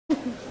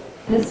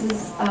This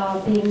is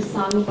being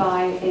sung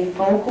by a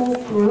vocal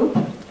group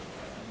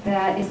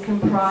that is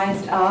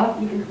comprised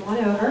of, you can come on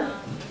over.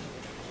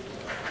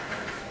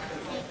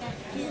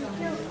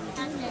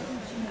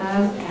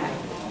 Okay.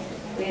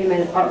 Wait a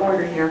minute, our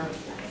order here.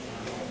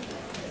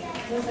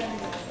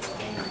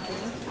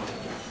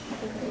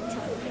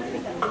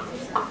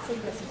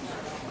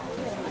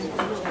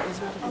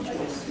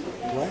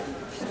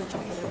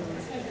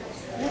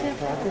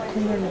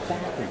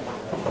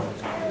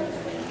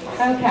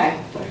 Okay.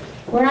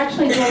 We're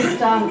actually just,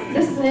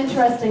 this is an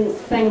interesting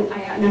thing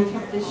I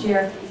took this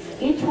year.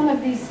 Each one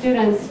of these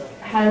students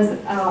has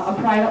a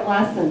private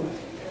lesson.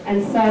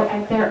 And so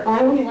at their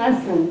own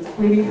lessons,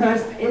 we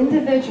rehearsed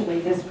individually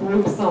this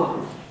group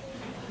song.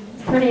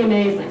 It's pretty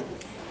amazing.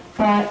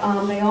 But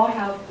they all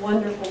have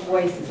wonderful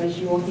voices, as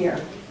you will hear.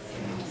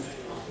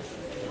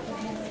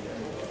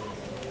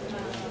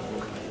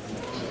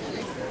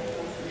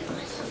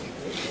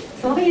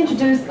 So let me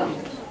introduce them.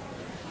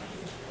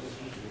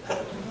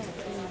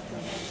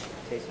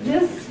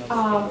 This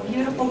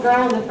beautiful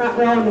girl in the front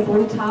row in the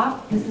blue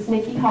top, this is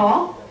Nikki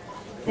Hall.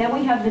 Then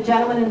we have the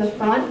gentleman in the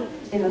front,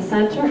 in the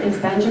center, is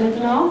Benjamin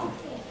Knopf.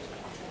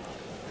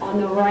 On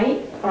the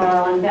right, or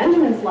on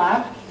Benjamin's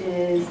left,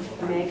 is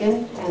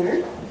Megan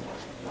Ennard.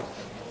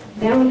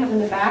 Then we have in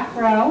the back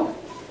row,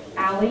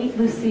 Ali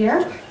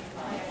Lucier.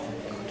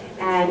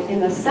 And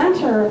in the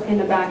center, in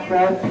the back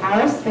row,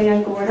 Paris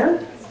Van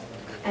Gorder.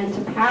 And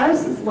to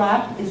Paris's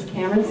left is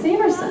Cameron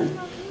Severson.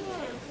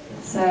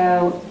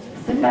 So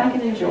sit back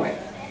and enjoy.